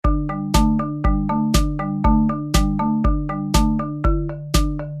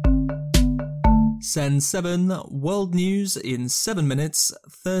Sen 7 World News in 7 minutes,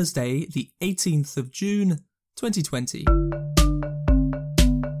 Thursday, the 18th of June, 2020.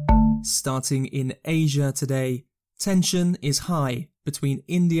 Starting in Asia today, tension is high between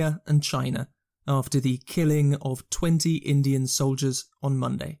India and China after the killing of 20 Indian soldiers on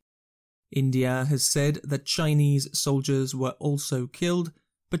Monday. India has said that Chinese soldiers were also killed,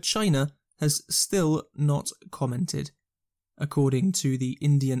 but China has still not commented. According to the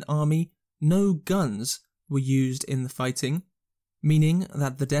Indian army, no guns were used in the fighting, meaning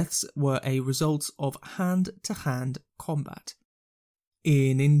that the deaths were a result of hand-to-hand combat.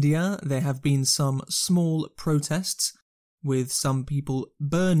 In India, there have been some small protests, with some people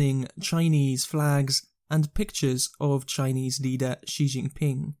burning Chinese flags and pictures of Chinese leader Xi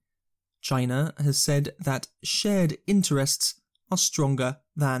Jinping. China has said that shared interests are stronger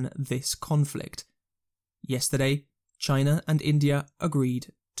than this conflict. Yesterday, China and India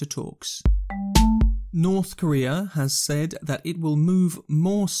agreed to talks. North Korea has said that it will move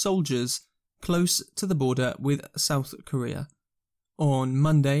more soldiers close to the border with South Korea. On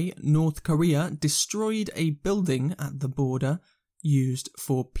Monday, North Korea destroyed a building at the border used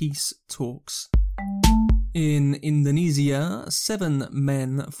for peace talks. In Indonesia, 7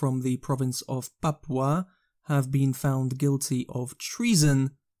 men from the province of Papua have been found guilty of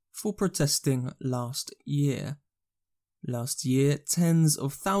treason for protesting last year. Last year, tens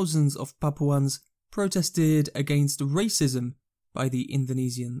of thousands of Papuans protested against racism by the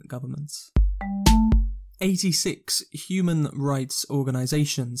Indonesian government. 86 human rights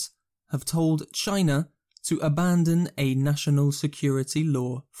organizations have told China to abandon a national security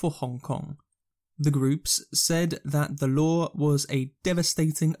law for Hong Kong. The groups said that the law was a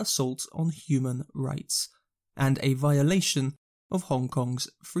devastating assault on human rights and a violation of Hong Kong's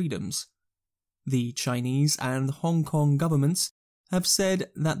freedoms. The Chinese and Hong Kong governments have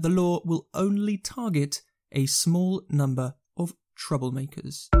said that the law will only target a small number of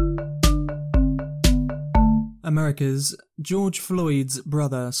troublemakers. America's George Floyd's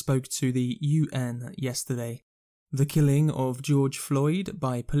brother spoke to the UN yesterday. The killing of George Floyd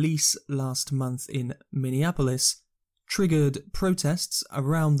by police last month in Minneapolis triggered protests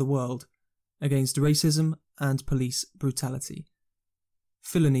around the world against racism and police brutality.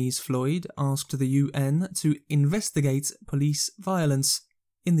 Philanese Floyd asked the UN to investigate police violence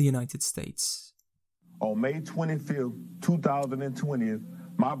in the United States. On May 25, 2020,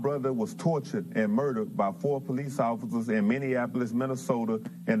 my brother was tortured and murdered by 4 police officers in Minneapolis, Minnesota,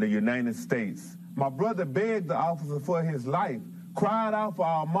 in the United States. My brother begged the officer for his life, cried out for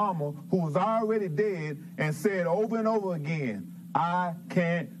our mama, who was already dead, and said over and over again, "I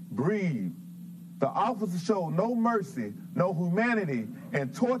can't breathe." The officer showed no mercy, no humanity,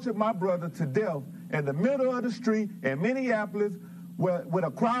 and tortured my brother to death in the middle of the street in Minneapolis with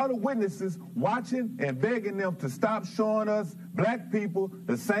a crowd of witnesses watching and begging them to stop showing us black people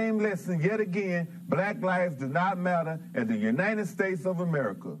the same lesson yet again: black lives do not matter in the United States of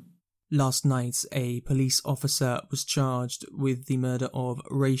America. Last night, a police officer was charged with the murder of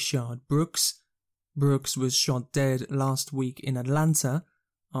Rayshard Brooks. Brooks was shot dead last week in Atlanta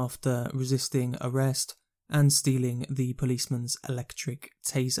after resisting arrest and stealing the policeman's electric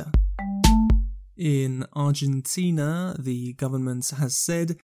taser. In Argentina, the government has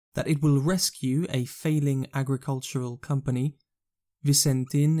said that it will rescue a failing agricultural company.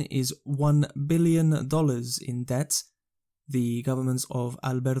 Vicentin is $1 billion in debt. The government of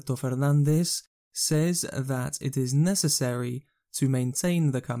Alberto Fernandez says that it is necessary to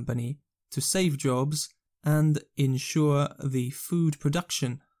maintain the company, to save jobs, and ensure the food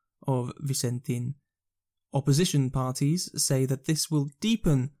production of Vicentin. Opposition parties say that this will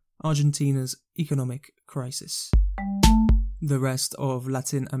deepen Argentina's economic crisis. The rest of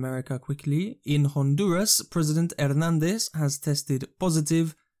Latin America quickly. In Honduras, President Hernandez has tested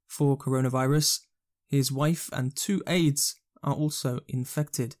positive for coronavirus. His wife and 2 aides are also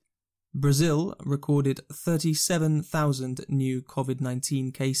infected. Brazil recorded 37,000 new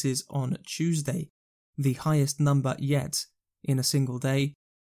COVID-19 cases on Tuesday, the highest number yet in a single day,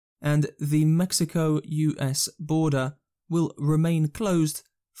 and the Mexico-US border will remain closed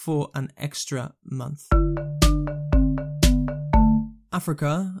for an extra month.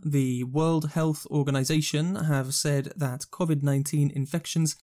 Africa, the World Health Organization have said that COVID-19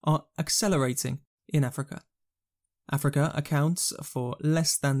 infections are accelerating in Africa. Africa accounts for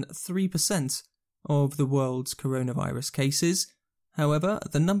less than 3% of the world's coronavirus cases. However,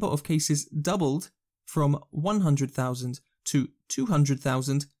 the number of cases doubled from 100,000 to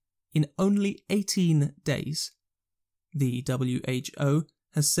 200,000 in only 18 days. The WHO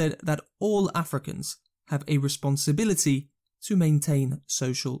has said that all Africans have a responsibility to maintain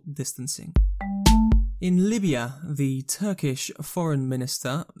social distancing. In Libya, the Turkish foreign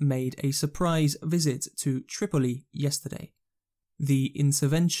minister made a surprise visit to Tripoli yesterday. The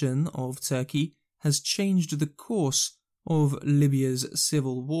intervention of Turkey has changed the course of Libya's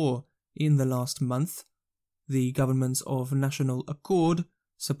civil war in the last month. The government of national accord,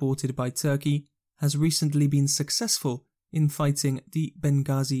 supported by Turkey, has recently been successful in fighting the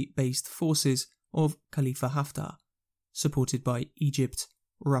Benghazi-based forces of Khalifa Haftar, supported by Egypt,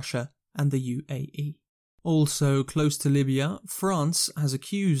 Russia and the UAE. Also close to Libya, France has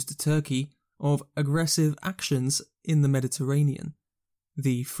accused Turkey of aggressive actions in the Mediterranean.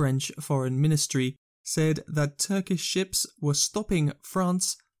 The French Foreign Ministry said that Turkish ships were stopping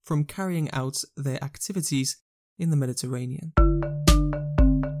France from carrying out their activities in the Mediterranean.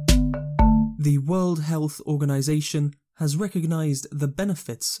 The World Health Organization has recognized the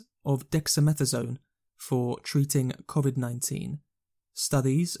benefits of dexamethasone for treating COVID-19.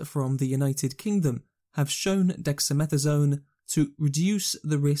 Studies from the United Kingdom have shown dexamethasone to reduce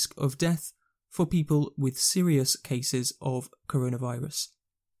the risk of death for people with serious cases of coronavirus.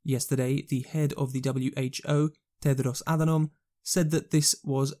 Yesterday, the head of the WHO, Tedros Adhanom, said that this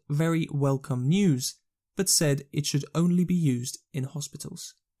was very welcome news, but said it should only be used in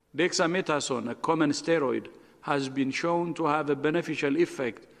hospitals. Dexamethasone, a common steroid, has been shown to have a beneficial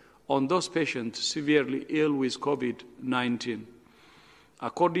effect on those patients severely ill with COVID-19.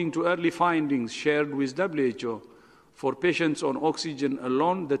 According to early findings shared with WHO, for patients on oxygen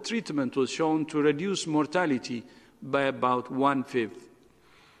alone, the treatment was shown to reduce mortality by about 1/5.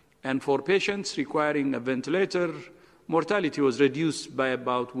 And for patients requiring a ventilator, mortality was reduced by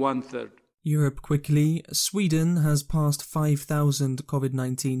about 1/3. Europe quickly. Sweden has passed 5,000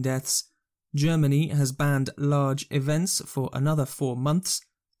 COVID-19 deaths. Germany has banned large events for another 4 months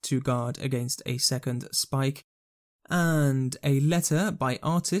to guard against a second spike. And a letter by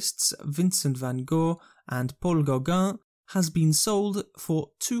artists Vincent van Gogh and Paul Gauguin has been sold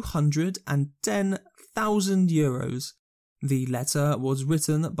for €210,000. The letter was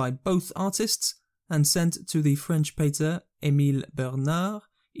written by both artists and sent to the French painter Émile Bernard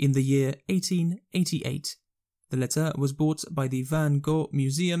in the year 1888. The letter was bought by the Van Gogh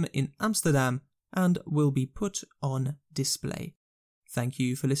Museum in Amsterdam and will be put on display. Thank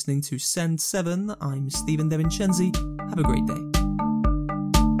you for listening to Send 7. I'm Stephen De Vincenzi. Have a great day.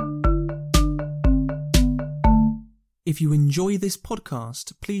 If you enjoy this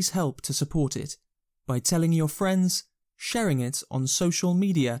podcast, please help to support it by telling your friends, sharing it on social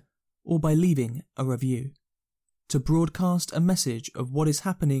media, or by leaving a review. To broadcast a message of what is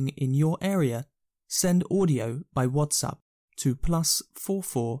happening in your area, send audio by WhatsApp to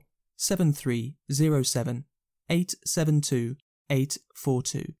 +44 7307 872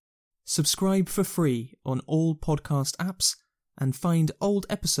 842. Subscribe for free on all podcast apps and find old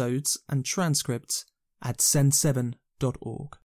episodes and transcripts at send7.org.